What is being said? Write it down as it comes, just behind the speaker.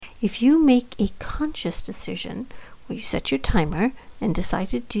If you make a conscious decision where you set your timer and decide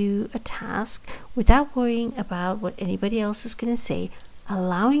to do a task without worrying about what anybody else is going to say,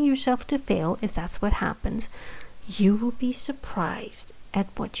 allowing yourself to fail if that's what happens, you will be surprised at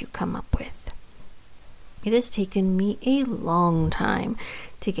what you come up with. It has taken me a long time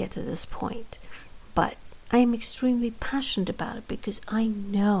to get to this point, but I am extremely passionate about it because I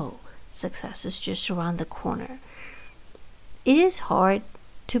know success is just around the corner. It is hard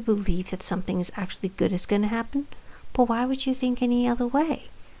to believe that something is actually good is going to happen, but why would you think any other way?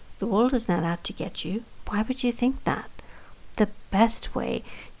 The world is not out to get you. Why would you think that? The best way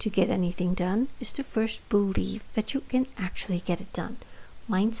to get anything done is to first believe that you can actually get it done.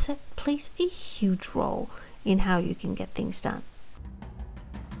 Mindset plays a huge role in how you can get things done.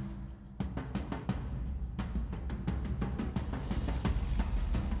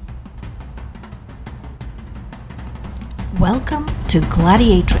 Welcome to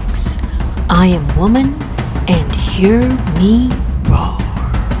Gladiatrix. I am woman, and hear me roar.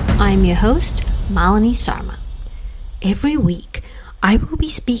 I'm your host, Malini Sarma. Every week, I will be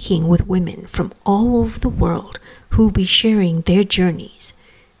speaking with women from all over the world who will be sharing their journeys,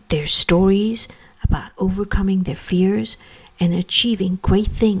 their stories about overcoming their fears and achieving great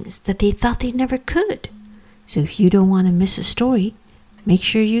things that they thought they never could. So if you don't want to miss a story, make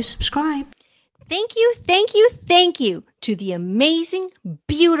sure you subscribe. Thank you to the amazing,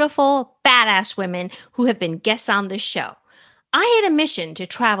 beautiful, badass women who have been guests on this show. I had a mission to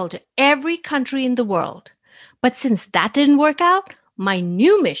travel to every country in the world. But since that didn't work out, my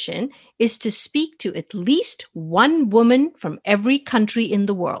new mission is to speak to at least one woman from every country in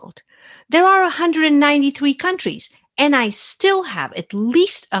the world. There are 193 countries, and I still have at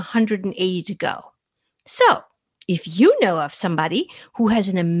least 180 to go. So, if you know of somebody who has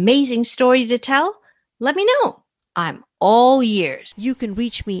an amazing story to tell, let me know. I'm all ears. You can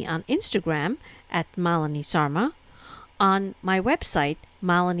reach me on Instagram at Malini Sarma, on my website,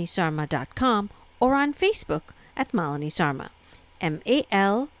 malinisarma.com, or on Facebook at Malini Sarma,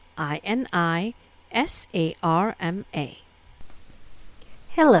 MALINISARMA.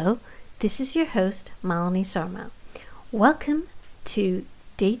 Hello, this is your host, Malini Sarma. Welcome to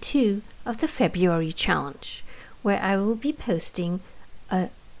Day 2 of the February Challenge, where I will be posting an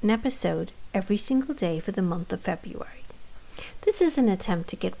episode every single day for the month of February. This is an attempt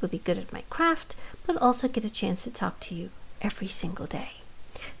to get really good at my craft, but also get a chance to talk to you every single day.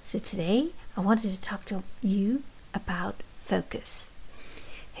 So today, I wanted to talk to you about focus.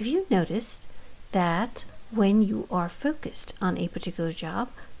 Have you noticed that when you are focused on a particular job,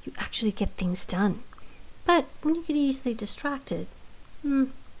 you actually get things done? But when you get easily distracted,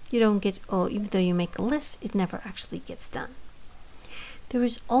 you don't get, or even though you make a list, it never actually gets done. There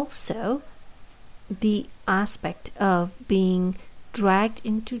is also the aspect of being dragged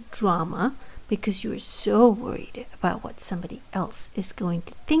into drama because you are so worried about what somebody else is going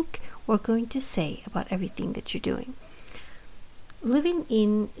to think or going to say about everything that you're doing. Living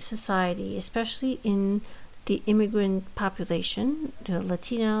in society, especially in the immigrant population, the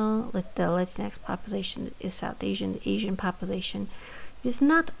Latino, the Latinx population, the South Asian, the Asian population, it is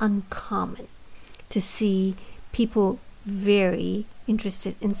not uncommon to see people very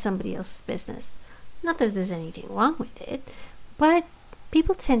interested in somebody else's business. Not that there's anything wrong with it, but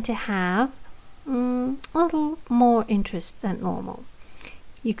people tend to have a little more interest than normal.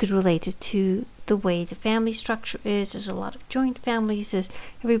 You could relate it to the way the family structure is. There's a lot of joint families.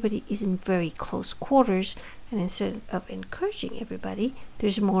 Everybody is in very close quarters, and instead of encouraging everybody,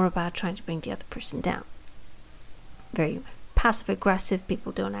 there's more about trying to bring the other person down. Very passive aggressive.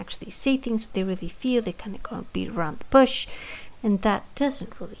 People don't actually say things what they really feel. They kind of go and beat around the bush, and that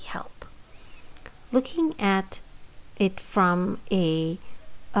doesn't really help. Looking at it from an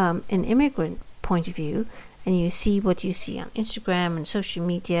immigrant point of view, and you see what you see on Instagram and social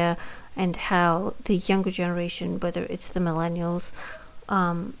media, and how the younger generation, whether it's the millennials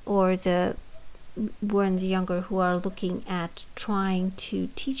or the younger who are looking at trying to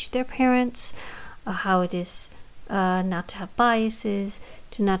teach their parents how it is not to have biases,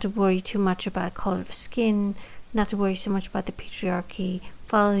 not to worry too much about color of skin, not to worry so much about the patriarchy,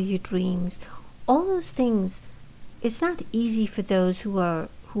 follow your dreams. All those things, it's not easy for those who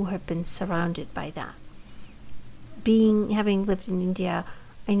have been surrounded by that. Having lived in India,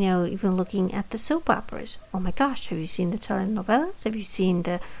 I know even looking at the soap operas. Oh my gosh, have you seen the telenovelas? Have you seen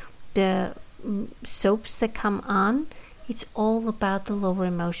the soaps that come on? It's all about the lower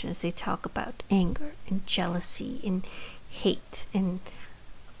emotions. They talk about anger and jealousy and hate and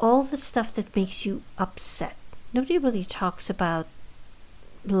all the stuff that makes you upset. Nobody really talks about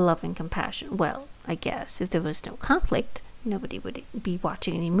love and compassion. Well, I guess if there was no conflict, nobody would be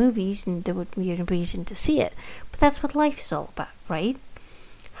watching any movies and there would be a reason to see it. But that's what life is all about, right?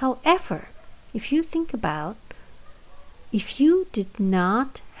 However, if you think about, if you did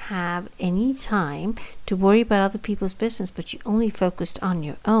not have any time to worry about other people's business, but you only focused on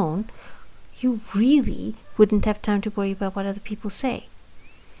your own, you really wouldn't have time to worry about what other people say.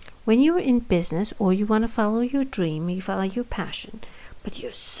 When you're in business or you want to follow your dream, or you follow your passion, but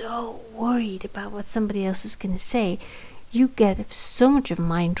you're so worried about what somebody else is going to say, you get so much of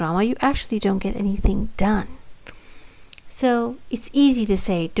mind drama, you actually don't get anything done. So it's easy to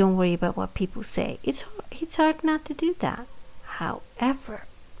say, don't worry about what people say. It's hard not to do that. However,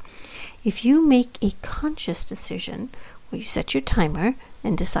 if you make a conscious decision where you set your timer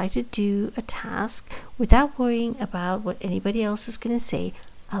and decide to do a task without worrying about what anybody else is going to say,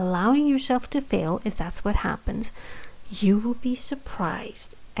 allowing yourself to fail if that's what happens, you will be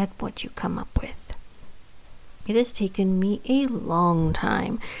surprised at what you come up with. It has taken me a long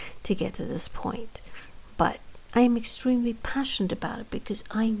time to get to this point, but I am extremely passionate about it because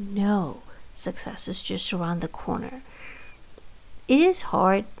I know success is just around the corner. It is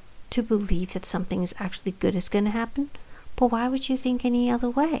hard to believe that something is actually good is going to happen, but why would you think any other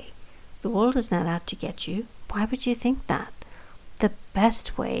way? The world is not out to get you. Why would you think that? The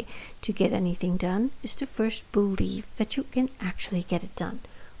best way to get anything done is to first believe that you can actually get it done.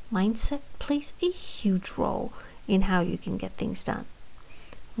 Mindset plays a huge role in how you can get things done.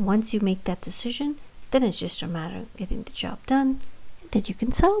 Once you make that decision, then it's just a matter of getting the job done, and then you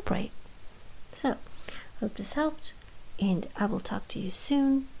can celebrate. So, hope this helped, and I will talk to you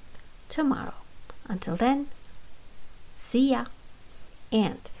soon, tomorrow. Until then, see ya.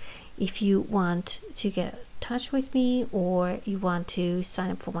 And if you want to get in touch with me or you want to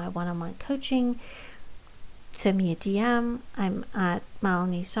sign up for my one-on-one coaching, send me a DM. I'm at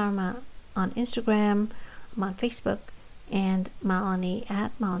Malini Sarma on Instagram. I'm on Facebook, and Malini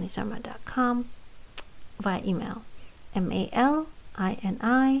at malinisarma.com via email. MALINISARMA.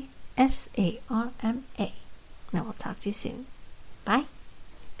 Now we'll talk to you soon. Bye.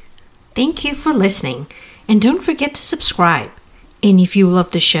 Thank you for listening, and don't forget to subscribe. And if you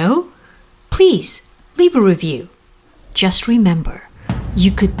love the show, please leave a review. Just remember,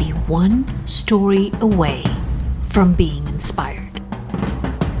 you could be one story away from being inspired.